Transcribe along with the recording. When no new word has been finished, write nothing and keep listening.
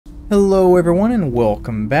Hello everyone and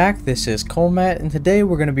welcome back. This is Colmatt and today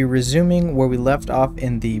we're going to be resuming where we left off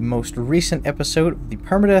in the most recent episode of the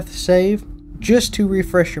Permadeath save. Just to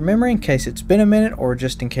refresh your memory in case it's been a minute or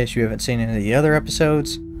just in case you haven't seen any of the other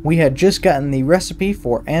episodes. We had just gotten the recipe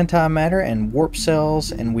for antimatter and warp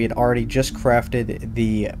cells and we had already just crafted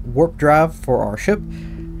the warp drive for our ship.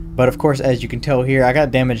 But of course, as you can tell here, I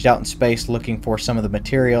got damaged out in space looking for some of the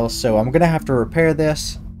materials, so I'm going to have to repair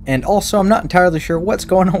this. And also, I'm not entirely sure what's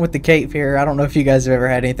going on with the cape here. I don't know if you guys have ever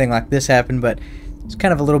had anything like this happen, but it's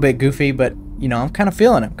kind of a little bit goofy, but, you know, I'm kind of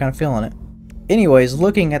feeling it. Anyways,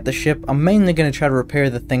 looking at the ship, I'm mainly going to try to repair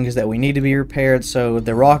the things that we need to be repaired, so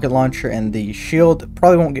the rocket launcher and the shield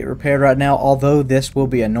probably won't get repaired right now, although this will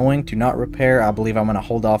be annoying to not repair. I believe I'm going to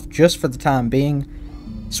hold off just for the time being.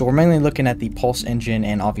 So we're mainly looking at the pulse engine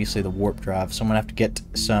and obviously the warp drive. So I'm going to have to get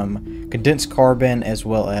some condensed carbon as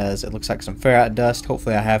well as it looks like some ferrite dust.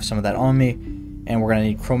 Hopefully I have some of that on me. And we're going to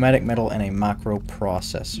need chromatic metal and a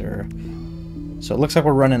microprocessor. So it looks like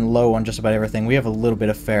we're running low on just about everything. We have a little bit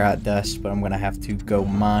of ferrite dust, but I'm going to have to go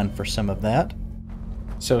mine for some of that.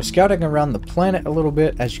 So scouting around the planet a little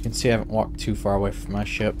bit. As you can see, I haven't walked too far away from my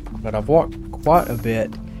ship, but I've walked quite a bit.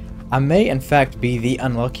 I may in fact be the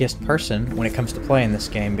unluckiest person when it comes to playing this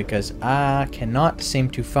game because I cannot seem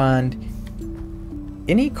to find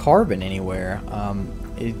any carbon anywhere.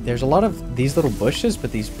 There's a lot of these little bushes,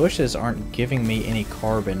 but these bushes aren't giving me any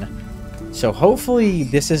carbon. So hopefully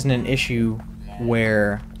this isn't an issue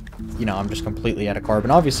where, you know, I'm just completely out of carbon.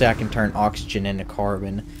 Obviously I can turn oxygen into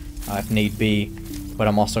carbon if need be. But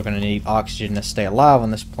I'm also going to need oxygen to stay alive on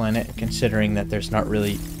this planet, considering that there's not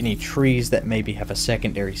really any trees that maybe have a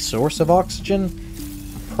secondary source of oxygen.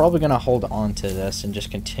 I'm probably going to hold on to this and just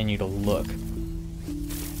continue to look.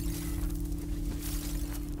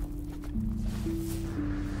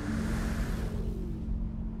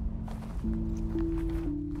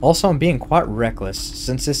 Also, I'm being quite reckless.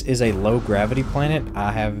 Since this is a low gravity planet,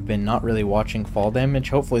 I have been not really watching fall damage.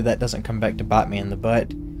 Hopefully that doesn't come back to bite me in the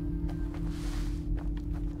butt.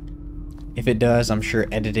 If it does, I'm sure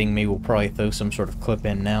editing me will probably throw some sort of clip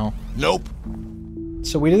in now. Nope.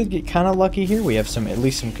 So we did get kind of lucky here. We have at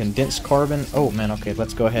least some condensed carbon. Oh man, okay,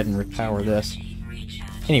 let's go ahead and repower this.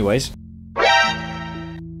 Anyways.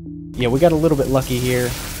 Yeah, we got a little bit lucky here.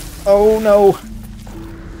 Oh no!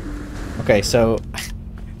 Okay, so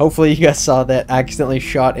hopefully you guys saw that. I accidentally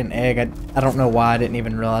shot an egg. I don't know why I didn't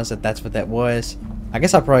even realize that that's what that was. I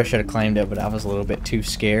guess I probably should have claimed it, but I was a little bit too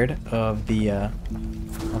scared of the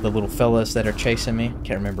little fellas that are chasing me.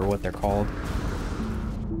 Can't remember what they're called.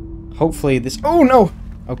 Hopefully this... Oh no!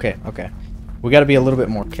 Okay. We gotta be a little bit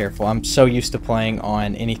more careful. I'm so used to playing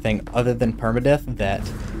on anything other than Permadeath that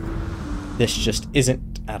this just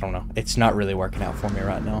isn't... I don't know. It's not really working out for me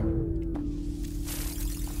right now.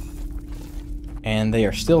 And they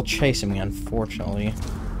are still chasing me, unfortunately.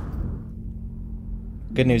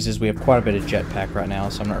 Good news is we have quite a bit of jetpack right now,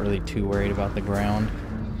 so I'm not really too worried about the ground.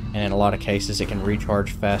 And in a lot of cases, it can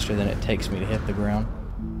recharge faster than it takes me to hit the ground.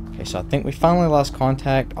 Okay, so I think we finally lost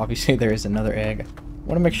contact. Obviously, there is another egg. I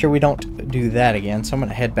want to make sure we don't do that again, so I'm going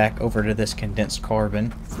to head back over to this condensed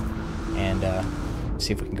carbon and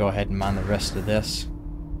see if we can go ahead and mine the rest of this.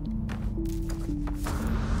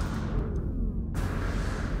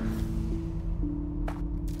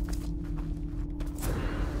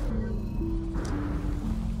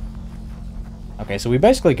 Okay, so we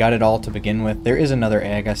basically got it all to begin with. There is another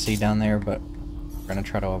egg I see down there, but we're going to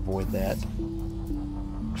try to avoid that.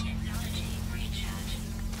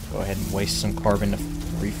 Go ahead and waste some carbon to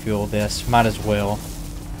refuel this. Might as well.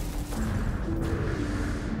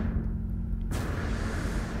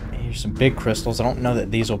 Here's some big crystals. I don't know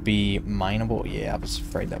that these will be mineable. Yeah, I was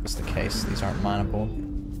afraid that was the case. These aren't mineable.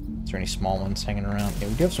 Is there any small ones hanging around? Yeah,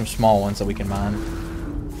 we do have some small ones that we can mine.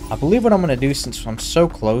 I believe what I'm going to do, since I'm so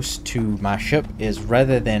close to my ship, is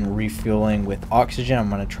rather than refueling with oxygen, I'm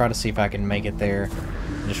going to try to see if I can make it there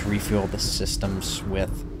and just refuel the systems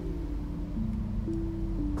with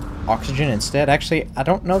oxygen instead. Actually, I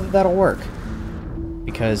don't know that that'll work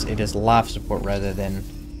because it is life support rather than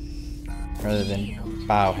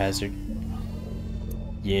biohazard.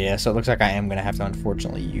 Yeah, so it looks like I am going to have to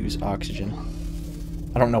unfortunately use oxygen.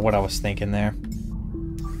 I don't know what I was thinking there.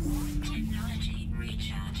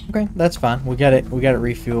 Okay, that's fine. We got it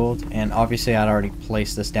refueled, and obviously I'd already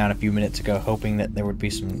placed this down a few minutes ago hoping that there would be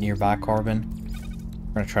some nearby carbon.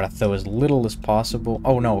 We're going to try to throw as little as possible.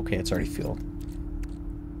 Oh no, okay, it's already filled.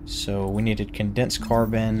 So we needed condensed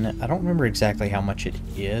carbon. I don't remember exactly how much it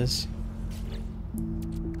is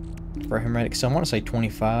for a hermetic, so I want to say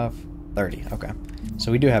 25, 30, okay.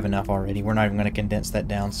 So we do have enough already. We're not even going to condense that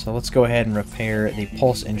down, so let's go ahead and repair the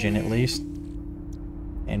pulse engine at least.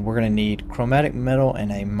 And we're going to need chromatic metal and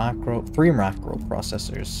three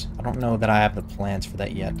microprocessors. I don't know that I have the plans for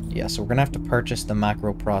that yet. Yeah, so we're going to have to purchase the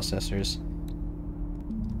microprocessors.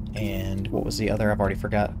 And what was the other? I've already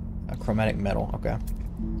forgot. Chromatic metal. Okay.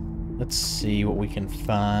 Let's see what we can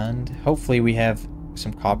find. Hopefully we have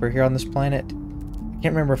some copper here on this planet. I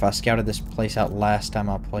can't remember if I scouted this place out last time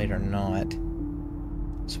I played or not.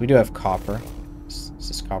 So we do have copper. Is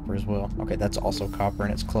this copper as well? Okay, that's also copper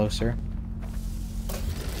and it's closer.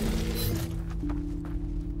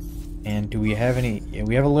 And do we have any... Yeah,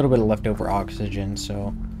 we have a little bit of leftover oxygen,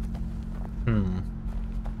 so...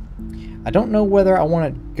 I don't know whether I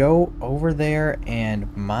want to go over there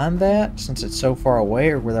and mine that, since it's so far away,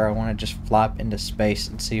 or whether I want to just flop into space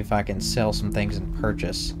and see if I can sell some things and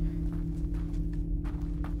purchase.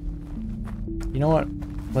 You know what?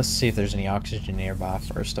 Let's see if there's any oxygen nearby,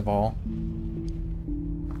 first of all.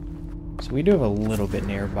 So we do have a little bit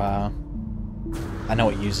nearby. I know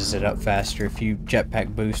it uses it up faster if you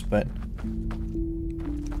jetpack boost, but...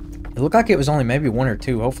 It looked like it was only maybe 1 or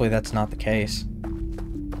 2. Hopefully that's not the case.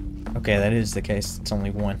 Okay, that is the case. It's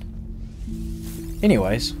only 1.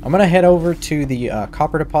 Anyways, I'm going to head over to the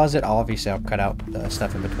copper deposit. Obviously, I'll cut out the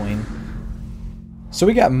stuff in between. So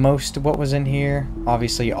we got most of what was in here.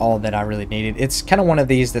 Obviously, all that I really needed. It's kind of one of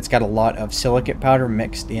these that's got a lot of silicate powder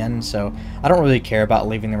mixed in, so I don't really care about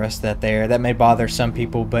leaving the rest of that there. That may bother some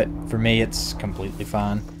people, but for me, it's completely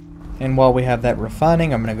fine. And while we have that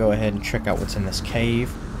refining, I'm going to go ahead and check out what's in this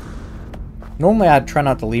cave. Normally, I'd try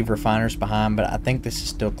not to leave refiners behind, but I think this is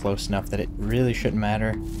still close enough that it really shouldn't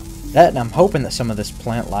matter. That, and I'm hoping that some of this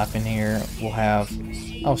plant life in here will have...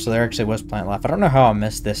 Oh, so there actually was plant life. I don't know how I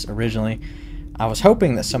missed this originally. I was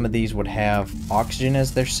hoping that some of these would have oxygen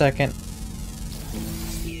as their second.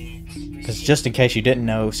 Because just in case you didn't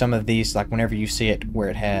know, some of these, like whenever you see it where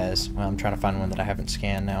it has... Well, I'm trying to find one that I haven't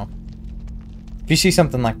scanned now. If you see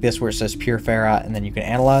something like this where it says pure ferrite and then you can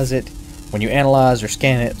analyze it, when you analyze or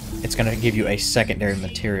scan it, it's going to give you a secondary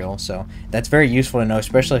material. So that's very useful to know,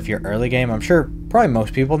 especially if you're early game. I'm sure probably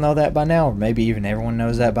most people know that by now, or maybe even everyone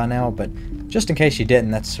knows that by now, but just in case you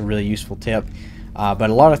didn't, that's a really useful tip. But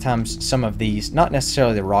a lot of times, some of these, not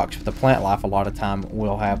necessarily the rocks, but the plant life, a lot of time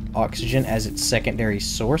will have oxygen as its secondary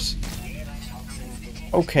source.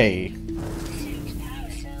 Okay.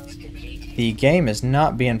 The game is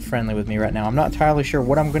not being friendly with me right now. I'm not entirely sure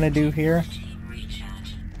what I'm going to do here.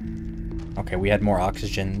 Okay, we had more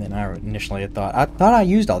oxygen than I initially had thought. I thought I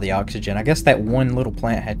used all the oxygen. I guess that one little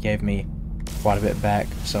plant had gave me quite a bit back.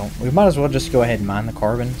 So we might as well just go ahead and mine the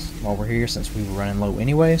carbons while we're here, since we were running low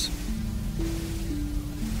anyways.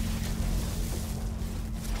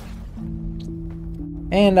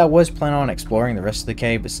 And I was planning on exploring the rest of the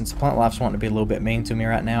cave, but since the plant life's wanting to be a little bit mean to me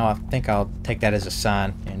right now, I think I'll take that as a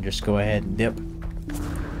sign and just go ahead and dip.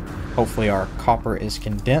 Hopefully our copper is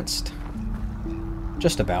condensed.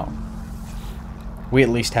 Just about. We at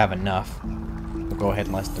least have enough. We'll go ahead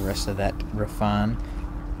and let the rest of that refine.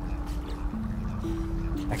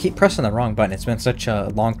 I keep pressing the wrong button. It's been such a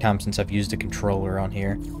long time since I've used a controller on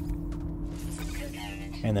here.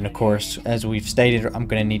 And then, of course, as we've stated, I'm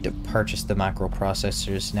going to need to purchase the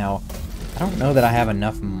microprocessors. Now, I don't know that I have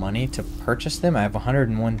enough money to purchase them. I have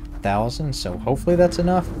 101,000, so hopefully that's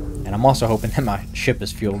enough. And I'm also hoping that my ship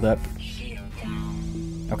is fueled up.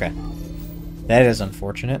 Okay. That is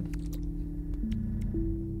unfortunate.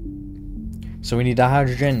 So we need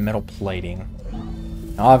dihydrogen, metal plating.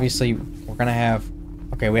 Now obviously we're gonna have...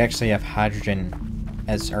 Okay, we actually have hydrogen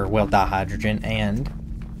as... Or, well, dihydrogen and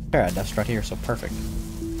ferrite dust right here, so perfect.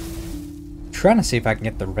 I'm trying to see if I can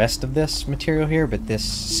get the rest of this material here, but this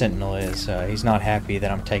sentinel is... he's not happy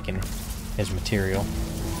that I'm taking his material.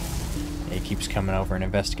 He keeps coming over and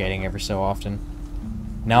investigating every so often.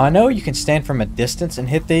 Now, I know you can stand from a distance and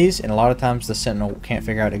hit these, and a lot of times the sentinel can't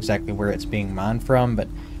figure out exactly where it's being mined from, but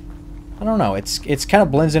I don't know. It's kind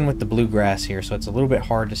of blends in with the blue grass here, so it's a little bit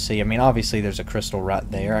hard to see. I mean, obviously there's a crystal right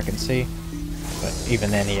there I can see, but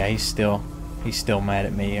even then, yeah, he's still mad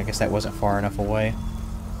at me. I guess that wasn't far enough away.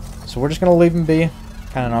 So we're just going to leave him be.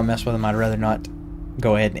 Kind of not mess with him. I'd rather not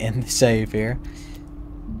go ahead and end the save here.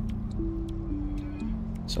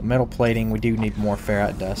 So metal plating, we do need more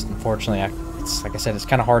ferrite dust. Unfortunately, it's like I said, it's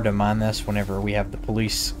kind of hard to mine this whenever we have the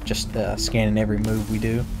police just scanning every move we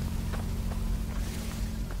do.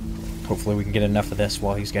 Hopefully we can get enough of this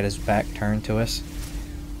while he's got his back turned to us.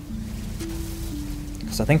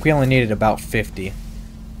 Because I think we only needed about 50.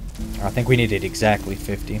 Or I think we needed exactly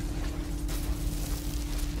 50.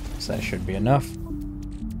 So that should be enough.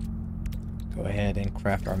 Go ahead and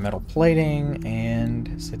craft our metal plating, and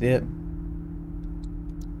is that it?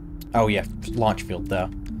 Oh yeah, launch field though.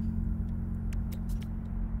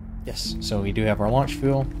 Yes, so we do have our launch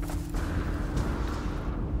fuel.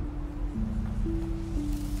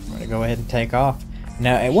 I'm going to go ahead and take off.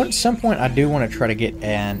 Now, at some point, I do want to try to get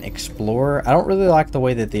an Explorer. I don't really like the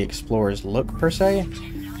way that the Explorers look, per se.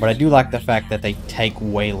 But I do like the fact that they take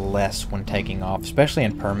way less when taking off, especially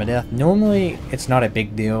in Permadeath. Normally, it's not a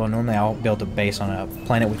big deal. Normally, I'll build a base on a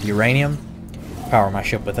planet with uranium. Power my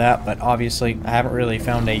ship with that. But obviously, I haven't really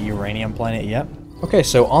found a uranium planet yet. Okay,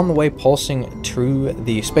 so on the way pulsing to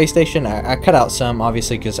the space station, I cut out some,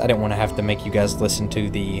 obviously, because I didn't want to have to make you guys listen to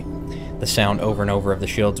the sound over and over of the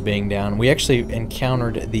shields being down. We actually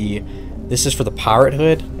encountered this is for the pirate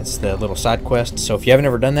hood. It's the little side quest. So if you haven't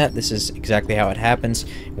ever done that, this is exactly how it happens.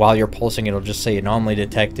 While you're pulsing, it'll just say anomaly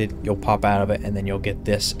detected. You'll pop out of it, and then you'll get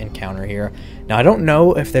this encounter here. Now, I don't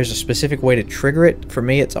know if there's a specific way to trigger it. For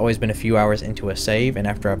me, it's always been a few hours into a save, and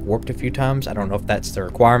after I've warped a few times, I don't know if that's the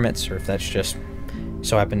requirements or if that's just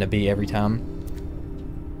so happened to be every time.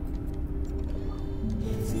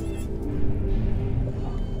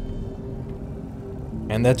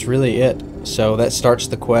 And that's really it. So that starts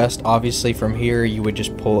the quest. Obviously from here you would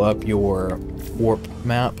just pull up your warp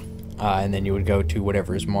map and then you would go to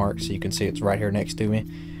whatever is marked. So you can see it's right here next to me.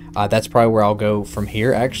 That's probably where I'll go from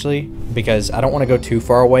here actually, because I don't want to go too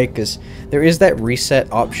far away, because there is that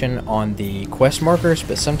reset option on the quest markers,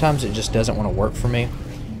 but sometimes it just doesn't want to work for me.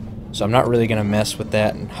 So I'm not really going to mess with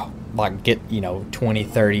that and like get, you know, 20,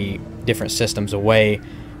 30 different systems away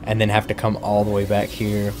and then have to come all the way back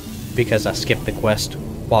here because I skipped the quest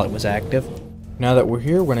while it was active. Now that we're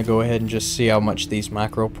here, we're going to go ahead and just see how much these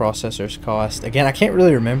microprocessors cost. Again, I can't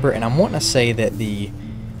really remember, and I'm wanting to say that the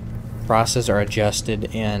prices are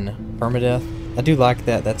adjusted in Permadeath. I do like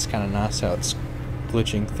that. That's kind of nice how it's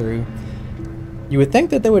glitching through. You would think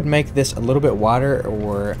that they would make this a little bit wider,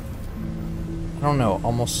 or I don't know,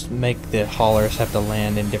 almost make the haulers have to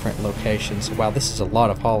land in different locations. Wow, this is a lot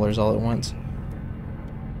of haulers all at once.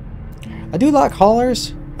 I do like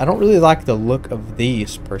haulers. I don't really like the look of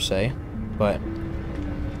these per se, but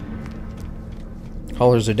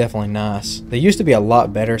haulers are definitely nice. They used to be a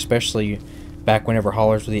lot better, especially back whenever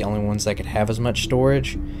haulers were the only ones that could have as much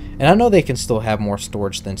storage. And I know they can still have more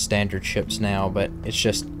storage than standard ships now, but it's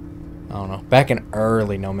just, I don't know. Back in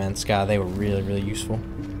early No Man's Sky, they were really, really useful.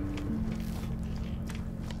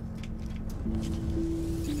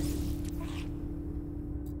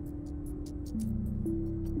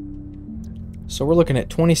 So we're looking at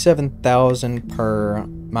 27,000 per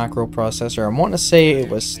microprocessor. I'm wanting to say it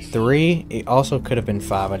was 3. It also could have been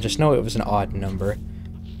 5. I just know it was an odd number.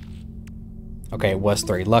 Okay, it was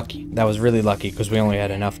 3. Lucky. That was really lucky because we only had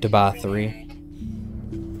enough to buy 3.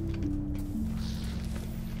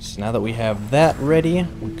 So now that we have that ready,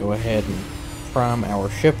 we'll go ahead and prime our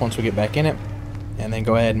ship once we get back in it. And then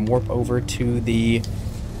go ahead and warp over to the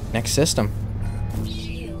next system.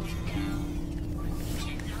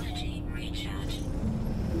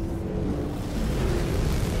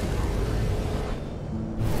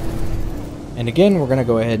 And again, we're going to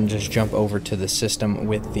go ahead and just jump over to the system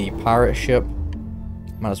with the pirate ship.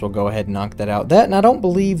 Might as well go ahead and knock that out. And I don't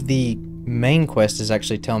believe the main quest is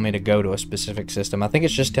actually telling me to go to a specific system. I think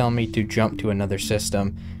it's just telling me to jump to another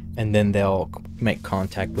system, and then they'll make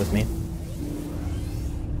contact with me.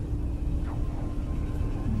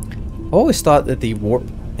 I always thought that the warp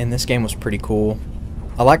in this game was pretty cool.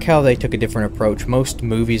 I like how they took a different approach. Most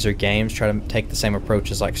movies or games try to take the same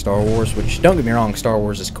approach as like Star Wars, which, don't get me wrong, Star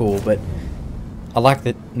Wars is cool, but I like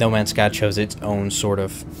that No Man's Sky chose its own sort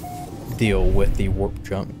of deal with the warp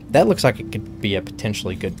jump. That looks like it could be a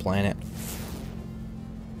potentially good planet.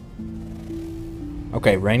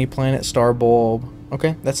 Okay, rainy planet, star bulb.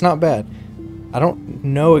 Okay, that's not bad. I don't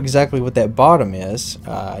know exactly what that bottom is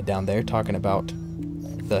down there, talking about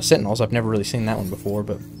the Sentinels. I've never really seen that one before,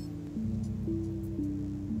 but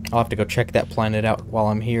I'll have to go check that planet out while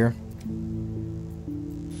I'm here.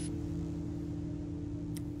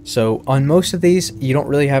 So on most of these, you don't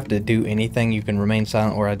really have to do anything. You can remain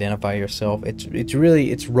silent or identify yourself.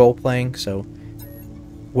 It's role playing. So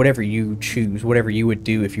whatever you choose, whatever you would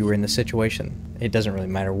do if you were in the situation, it doesn't really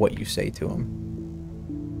matter what you say to them.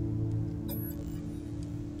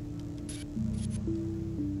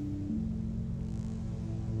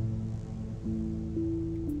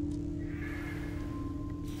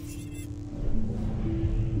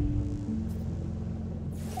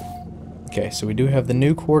 Okay, so we do have the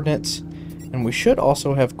new coordinates, and we should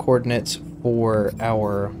also have coordinates for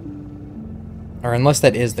our, or unless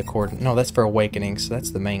that is the coordinate, no, that's for Awakening, so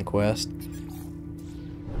that's the main quest.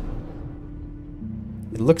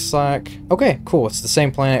 It looks like, okay, cool, it's the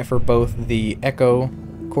same planet for both the Echo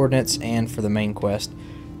coordinates and for the main quest.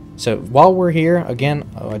 So while we're here, again,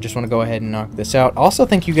 I just want to go ahead and knock this out. I also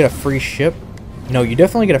think you get a free ship. No, you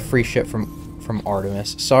definitely get a free ship from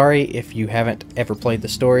Artemis. Sorry if you haven't ever played the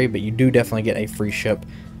story, but you do definitely get a free ship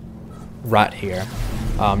right here.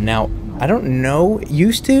 Now, I don't know,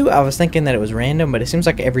 used to, I was thinking that it was random, but it seems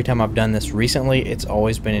like every time I've done this recently, it's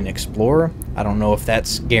always been an Explorer. I don't know if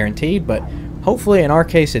that's guaranteed, but hopefully in our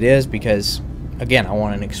case it is, because, again, I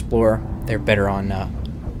want an Explorer. They're better on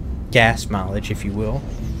gas mileage, if you will.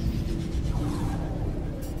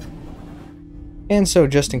 And so,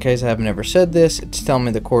 just in case I haven't ever said this, it's telling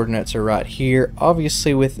me the coordinates are right here.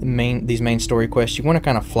 Obviously, with these main story quests, you want to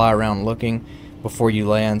kind of fly around looking before you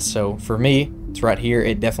land. So, for me, it's right here.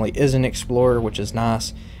 It definitely is an Explorer, which is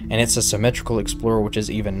nice. And it's a symmetrical Explorer, which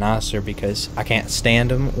is even nicer because I can't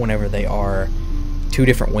stand them whenever they are two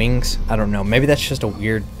different wings. I don't know. Maybe that's just a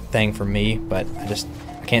weird thing for me, but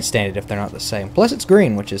I can't stand it if they're not the same. Plus, it's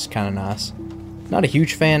green, which is kind of nice. Not a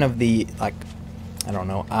huge fan of the, like, I don't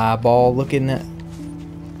know, eyeball looking at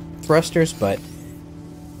thrusters, but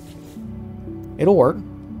it'll work.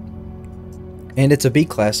 And it's a B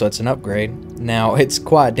class, so it's an upgrade. Now, it's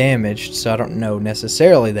quite damaged, so I don't know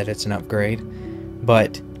necessarily that it's an upgrade,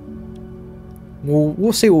 but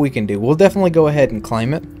we'll see what we can do. We'll definitely go ahead and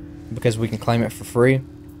claim it, because we can claim it for free.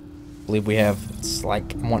 I believe we have, it's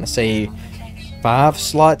like, I want to say 5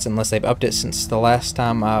 slots, unless they've upped it since the last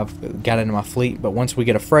time I've got into my fleet. But once we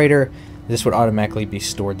get a freighter, this would automatically be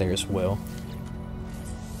stored there as well.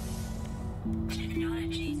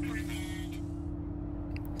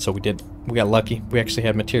 So we got lucky. We actually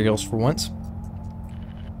had materials for once.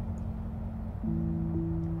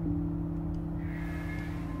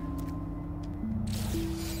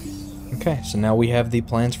 Okay, so now we have the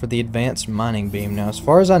plans for the advanced mining beam. Now, as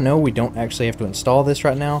far as I know, we don't actually have to install this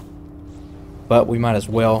right now, but we might as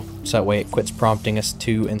well, so that way it quits prompting us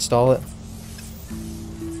to install it.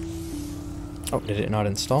 Oh, did it not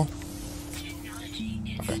install?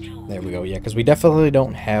 Okay, there we go. Yeah, because we definitely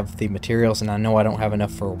don't have the materials, and I know I don't have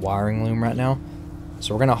enough for a wiring loom right now.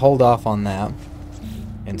 So we're going to hold off on that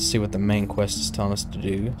and see what the main quest is telling us to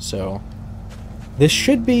do. So this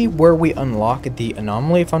should be where we unlock the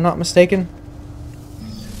anomaly, if I'm not mistaken.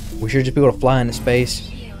 We should just be able to fly into space,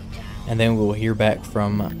 and then we'll hear back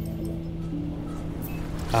from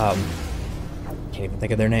can't even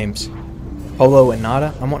think of their names. Polo and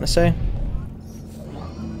Nada, I want to say.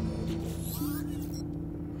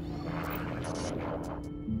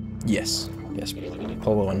 Yes,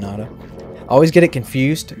 Polo and Nada. I always get it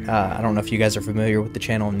confused. I don't know if you guys are familiar with the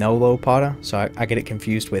channel Nolo Pata, so I get it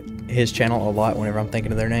confused with his channel a lot whenever I'm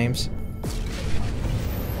thinking of their names.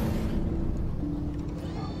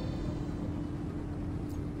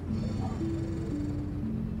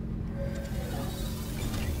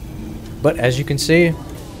 But as you can see,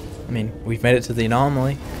 I mean, we've made it to the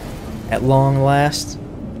anomaly at long last.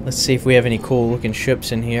 Let's see if we have any cool looking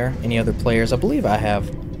ships in here. Any other players? I believe I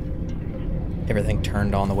have everything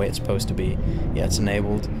turned on the way it's supposed to be. Yeah, it's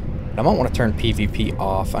enabled. But I might want to turn PvP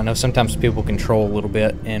off. I know sometimes people control a little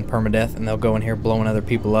bit in Permadeath, and they'll go in here blowing other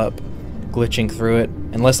people up, glitching through it,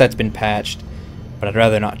 unless that's been patched. But I'd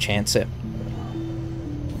rather not chance it.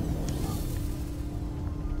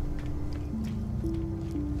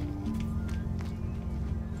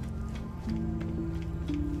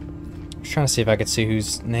 Trying to see if I could see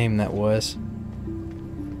whose name that was.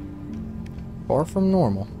 Far from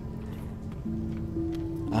normal.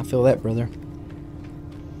 I feel that, brother.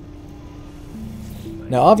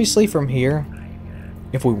 Now, obviously, from here,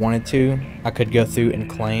 if we wanted to, I could go through and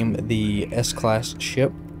claim the S-Class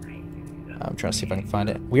ship. I'm trying to see if I can find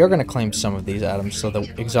it. We are going to claim some of these items. So the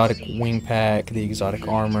exotic wing pack, the exotic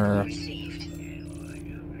armor.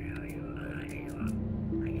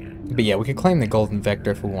 But yeah, we could claim the golden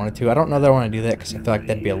vector if we wanted to. I don't know that I want to do that because I feel like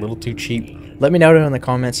that'd be a little too cheap. Let me know down in the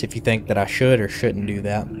comments if you think that I should or shouldn't do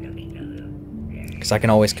that. Because I can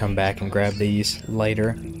always come back and grab these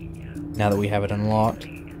later, now that we have it unlocked.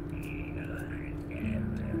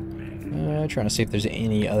 Trying to see if there's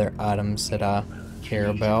any other items that I care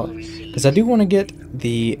about. Because I do want to get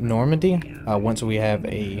the Normandy once we have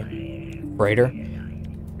a freighter.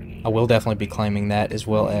 I will definitely be claiming that, as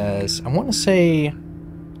well as, I want to say,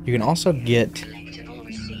 you can also get,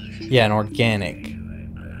 yeah, an organic.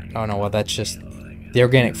 Oh no, well that's just the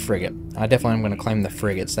organic frigate. I definitely am going to claim the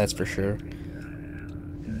frigates, that's for sure.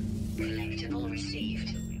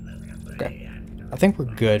 Okay, I think we're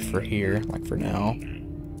good for here, like for now.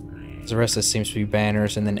 The rest of this seems to be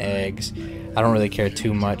banners and then eggs. I don't really care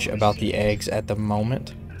too much about the eggs at the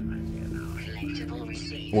moment.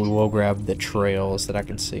 We will grab the trails that I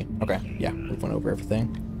can see. Okay, yeah, we went over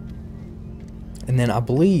everything. And then I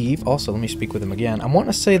believe, also, let me speak with them again. I want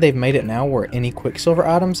to say they've made it now where any Quicksilver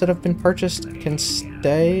items that have been purchased can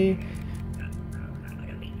stay.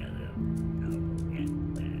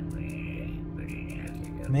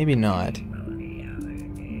 Maybe not.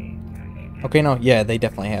 Okay, no, yeah, they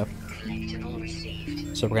definitely have.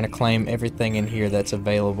 So we're going to claim everything in here that's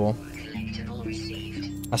available.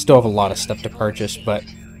 I still have a lot of stuff to purchase, but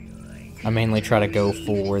I mainly try to go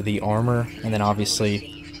for the armor, and then obviously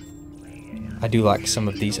I do like some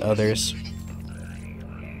of these others.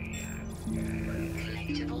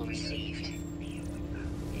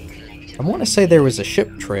 I want to say there was a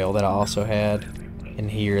ship trail that I also had in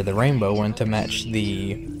here, the rainbow one, to match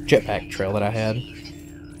the jetpack trail that I had.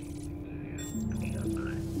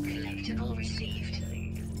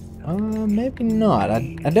 Maybe not.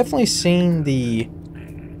 I definitely seen the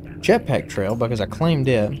jetpack trail because I claimed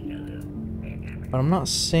it, but I'm not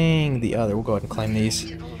seeing the other. We'll go ahead and claim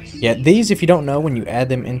these. Yeah, these, if you don't know, when you add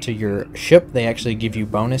them into your ship, they actually give you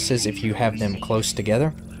bonuses if you have them close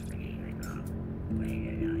together.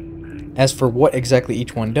 As for what exactly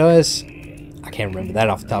each one does, I can't remember that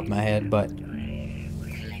off the top of my head, but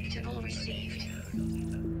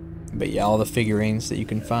yeah, all the figurines that you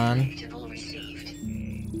can find.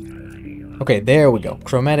 Okay, there we go.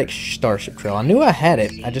 Chromatic Starship Trail. I knew I had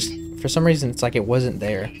it. I just, for some reason, it's like it wasn't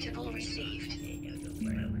there.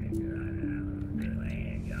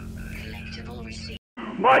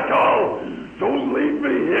 Michael! Don't leave me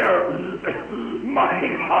here!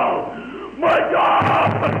 Michael! Michael!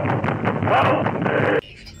 Help me!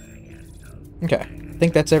 Okay, I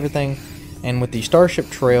think that's everything. And with the Starship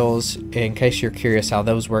Trails, in case you're curious how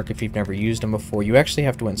those work if you've never used them before, you actually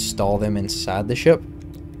have to install them inside the ship.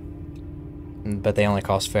 But they only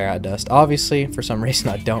cost ferrite dust. Obviously, for some reason,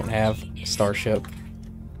 I don't have Starship.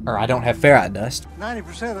 Or I don't have ferrite dust.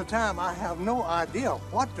 90% of the time, I have no idea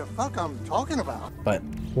what the fuck I'm talking about. But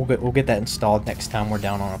we'll get that installed next time we're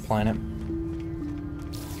down on a planet.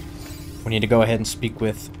 We need to go ahead and speak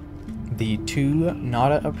with the two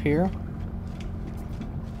Nada up here.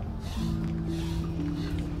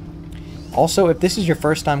 Also, if this is your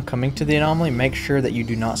first time coming to the anomaly, make sure that you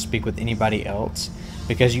do not speak with anybody else,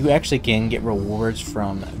 because you actually can get rewards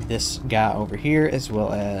from this guy over here as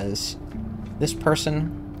well as this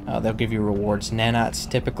person. They'll give you rewards, nanites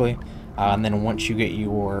typically, and then once you get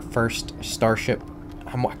your first starship,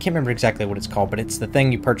 I can't remember exactly what it's called, but it's the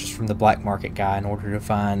thing you purchase from the black market guy in order to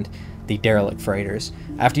find the derelict freighters.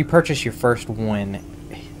 After you purchase your first one,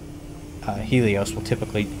 Helios will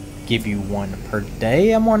typically give you one per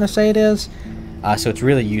day, I want to say it is. So it's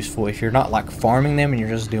really useful if you're not like farming them and you're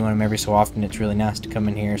just doing them every so often. It's really nice to come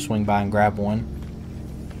in here, swing by and grab one.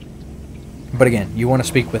 But again, you want to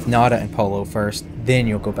speak with Nada and Polo first, then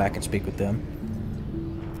you'll go back and speak with them.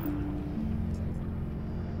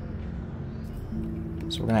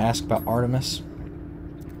 So we're going to ask about Artemis.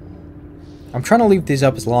 I'm trying to leave these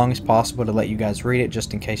up as long as possible to let you guys read it,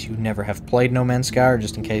 just in case you never have played No Man's Sky, or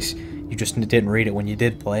just in case you just didn't read it when you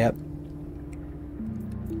did play it.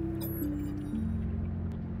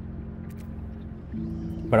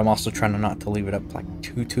 But I'm also trying not to leave it up like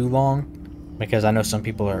too long, because I know some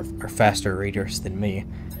people are faster readers than me,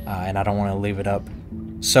 and I don't want to leave it up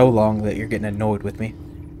so long that you're getting annoyed with me.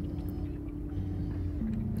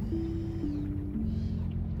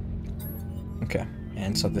 Okay,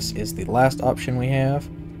 and so this is the last option we have.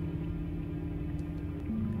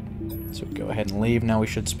 So we go ahead and leave. Now we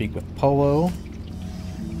should speak with Polo.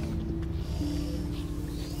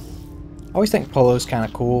 I always think Polo's kind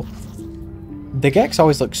of cool. The Geks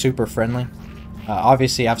always look super friendly.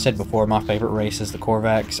 Obviously, I've said before, my favorite race is the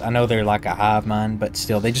Korvax. I know they're like a hive mind, but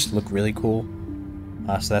still, they just look really cool.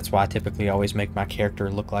 So that's why I typically always make my character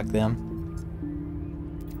look like them.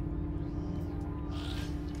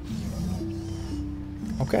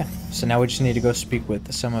 Okay, so now we just need to go speak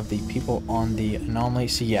with some of the people on the anomaly.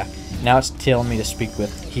 So yeah, now it's telling me to speak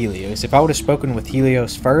with Helios. If I would have spoken with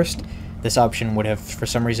Helios first, this option would have, for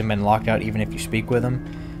some reason, been locked out even if you speak with him.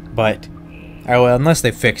 But oh, well, unless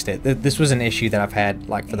they fixed it. This was an issue that I've had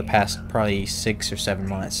like for the past probably 6 or 7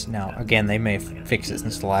 months. Now, again, they may have fixed it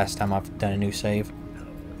since the last time I've done a new save.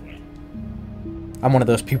 I'm one of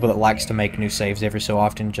those people that likes to make new saves every so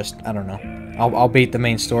often. Just, I don't know. I'll beat the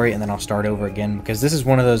main story and then I'll start over again, because this is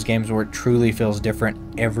one of those games where it truly feels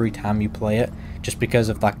different every time you play it, just because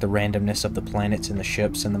of like the randomness of the planets and the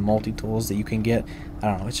ships and the multi-tools that you can get. I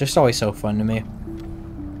don't know. It's just always so fun to me.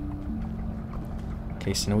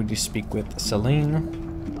 Okay, so now we just speak with Celine.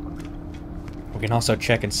 We can also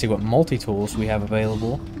check and see what multi-tools we have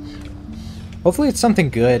available. Hopefully it's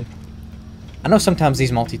something good. I know sometimes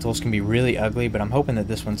these multi-tools can be really ugly, but I'm hoping that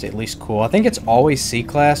this one's at least cool. I think it's always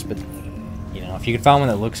C-class, but You know, if you could find one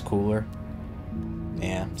that looks cooler.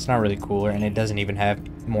 Yeah, it's not really cooler, and it doesn't even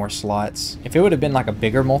have more slots. If it would have been like a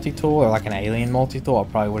bigger multi-tool or like an alien multi-tool, I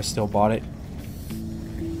probably would have still bought it.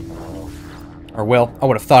 Or well, I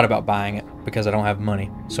would have thought about buying it because I don't have money.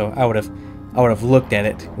 So I would have looked at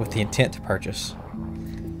it with the intent to purchase.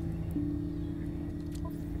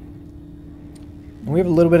 And we have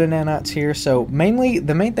a little bit of nanites here. So mainly,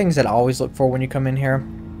 the main things that I always look for when you come in here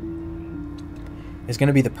is going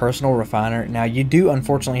to be the personal refiner. Now you do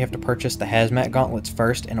unfortunately have to purchase the hazmat gauntlets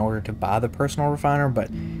first in order to buy the personal refiner, but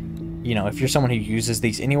you know, if you're someone who uses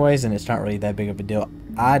these anyways, then it's not really that big of a deal.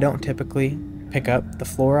 I don't typically pick up the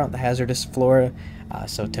flora, the hazardous flora,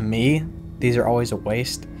 so to me these are always a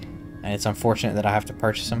waste, and it's unfortunate that I have to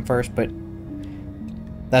purchase them first, but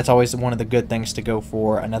that's always one of the good things to go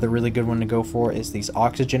for. Another really good one to go for is these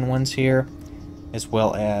oxygen ones here, as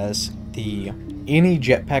well as any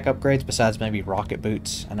jetpack upgrades besides maybe rocket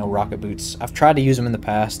boots. I know rocket boots, I've tried to use them in the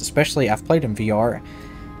past, especially I've played in VR.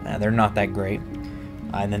 They're not that great.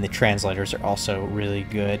 And then the translators are also really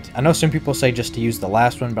good. I know some people say just to use the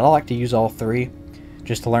last one, but I like to use all three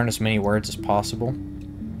just to learn as many words as possible.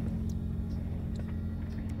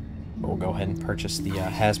 But we'll go ahead and purchase the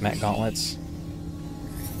hazmat gauntlets.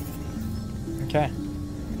 Okay.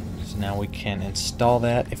 So now we can install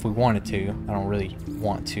that if we wanted to. I don't really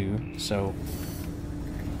want to, so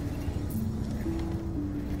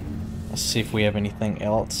let's see if we have anything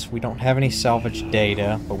else. We don't have any salvage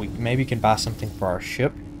data, but we maybe can buy something for our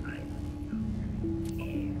ship.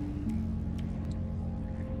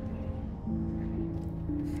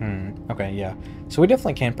 Okay, yeah. So we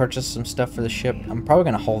definitely can purchase some stuff for the ship. I'm probably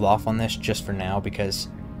going to hold off on this just for now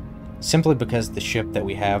simply because the ship that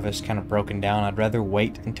we have is kind of broken down. I'd rather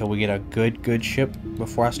wait until we get a good ship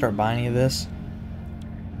before I start buying any of this.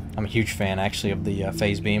 I'm a huge fan, actually, of the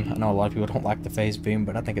phase beam. I know a lot of people don't like the phase beam,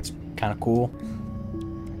 but I think it's kind of cool.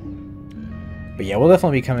 But yeah, we'll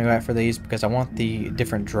definitely be coming back for these because I want the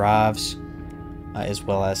different drives as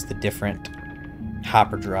well as the different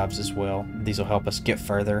hyperdrives as well. These will help us get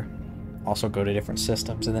further, also go to different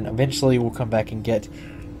systems, and then eventually we'll come back and get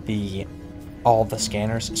all the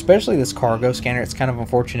scanners, especially this cargo scanner. It's kind of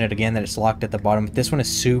unfortunate again that it's locked at the bottom, but this one is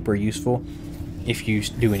super useful if you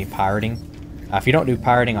do any pirating. If you don't do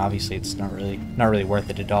pirating, obviously it's not really worth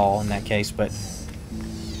it at all in that case, but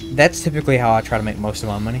that's typically how I try to make most of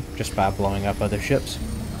my money, just by blowing up other ships.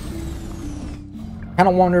 Kind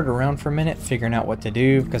of wandered around for a minute figuring out what to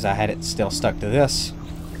do because I had it still stuck to this.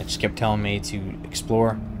 It just kept telling me to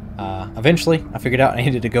explore. Eventually I figured out I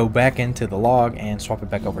needed to go back into the log and swap it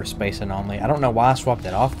back over to space anomaly. I don't know why I swapped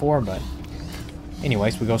it off for, but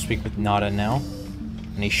anyways, we go speak with Nada now,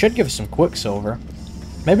 and he should give us some quicksilver.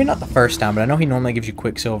 Maybe not the first time, but I know he normally gives you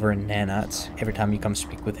quicksilver and nanites every time you come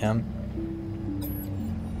speak with him.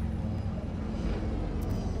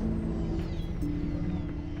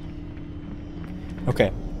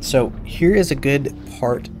 Okay, so here is a good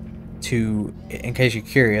part to, in case you're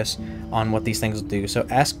curious on what these things will do. So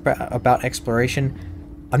ask about exploration.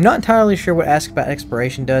 I'm not entirely sure what ask about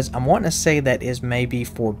exploration does. I'm wanting to say that is maybe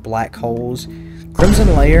for black holes.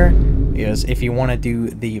 Crimson Layer is if you want to do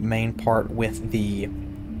the main part with the,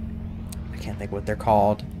 I can't think what they're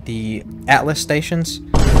called, the Atlas stations.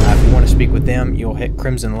 If you want to speak with them, you'll hit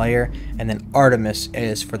Crimson Layer, and then Artemis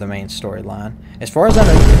is for the main storyline. As far as I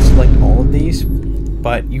know, you can select all of these,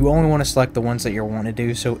 but you only want to select the ones that you're wanting to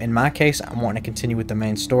do. So in my case, I'm wanting to continue with the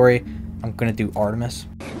main story. I'm going to do Artemis.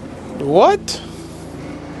 What?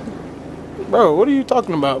 Bro, what are you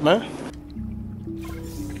talking about, man?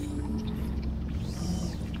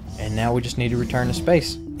 And now we just need to return to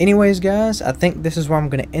space. Anyways, guys, I think this is where I'm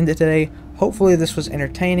going to end it today. Hopefully this was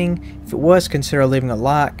entertaining. If it was, consider leaving a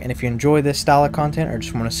like. And if you enjoy this style of content or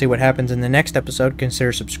just want to see what happens in the next episode,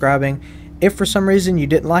 consider subscribing. If for some reason you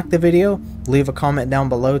didn't like the video, leave a comment down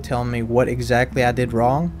below telling me what exactly I did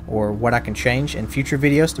wrong or what I can change in future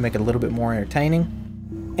videos to make it a little bit more entertaining.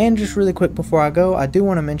 And just really quick before I go, I do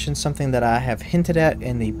want to mention something that I have hinted at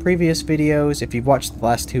in the previous videos, if you've watched the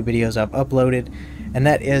last 2 videos I've uploaded, and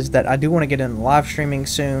that is that I do want to get into live streaming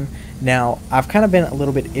soon. Now, I've kind of been a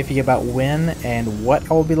little bit iffy about when and what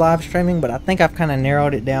I will be live streaming, but I think I've kind of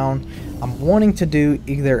narrowed it down. I'm wanting to do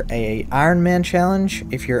either a Iron Man challenge.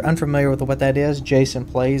 If you're unfamiliar with what that is, Jason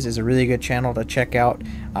Plays is a really good channel to check out.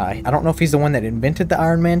 I don't know if he's the one that invented the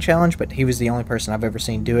Iron Man challenge, but he was the only person I've ever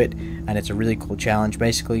seen do it, and it's a really cool challenge.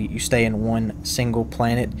 Basically, you stay in one single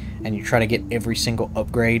planet and you try to get every single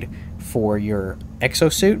upgrade for your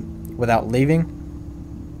exosuit without leaving.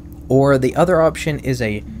 Or the other option is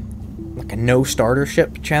like a no starter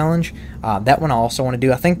ship challenge. That one I also want to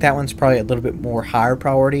do. I think that one's probably a little bit more higher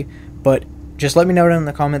priority, but just let me know down in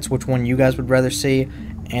the comments which one you guys would rather see.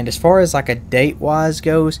 And as far as like a date wise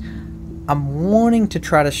goes, I'm wanting to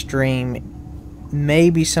try to stream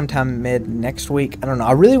maybe sometime mid next week. I don't know.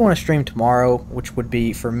 I really want to stream tomorrow, which would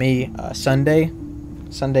be for me Sunday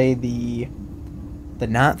the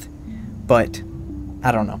 9th, but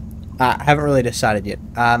I don't know. I haven't really decided yet.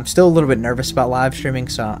 I'm still a little bit nervous about live streaming,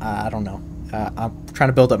 so I don't know. I'm trying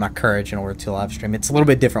to build up my courage in order to live stream. It's a little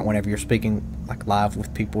bit different whenever you're speaking like live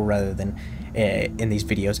with people rather than in these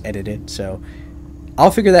videos edited. So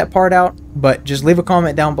I'll figure that part out, but just leave a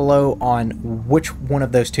comment down below on which one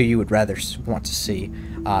of those two you would rather want to see,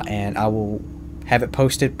 and I will have it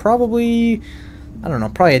posted probably, I don't know,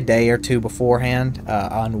 probably a day or two beforehand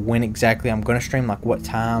on when exactly I'm going to stream, like what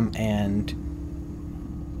time and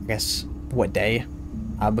I guess what day.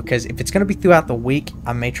 Because if it's going to be throughout the week,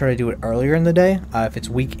 I may try to do it earlier in the day if it's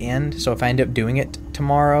weekend. So if I end up doing it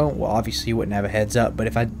tomorrow, well, obviously you wouldn't have a heads up, but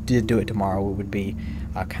if I did do it tomorrow, it would be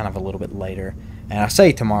kind of a little bit later. And I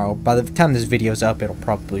say tomorrow, by the time this video's up, it'll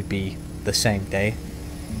probably be the same day.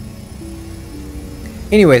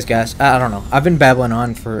 Anyways, guys, I don't know. I've been babbling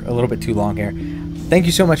on for a little bit too long here. Thank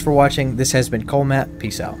you so much for watching. This has been Colmatt.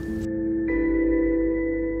 Peace out.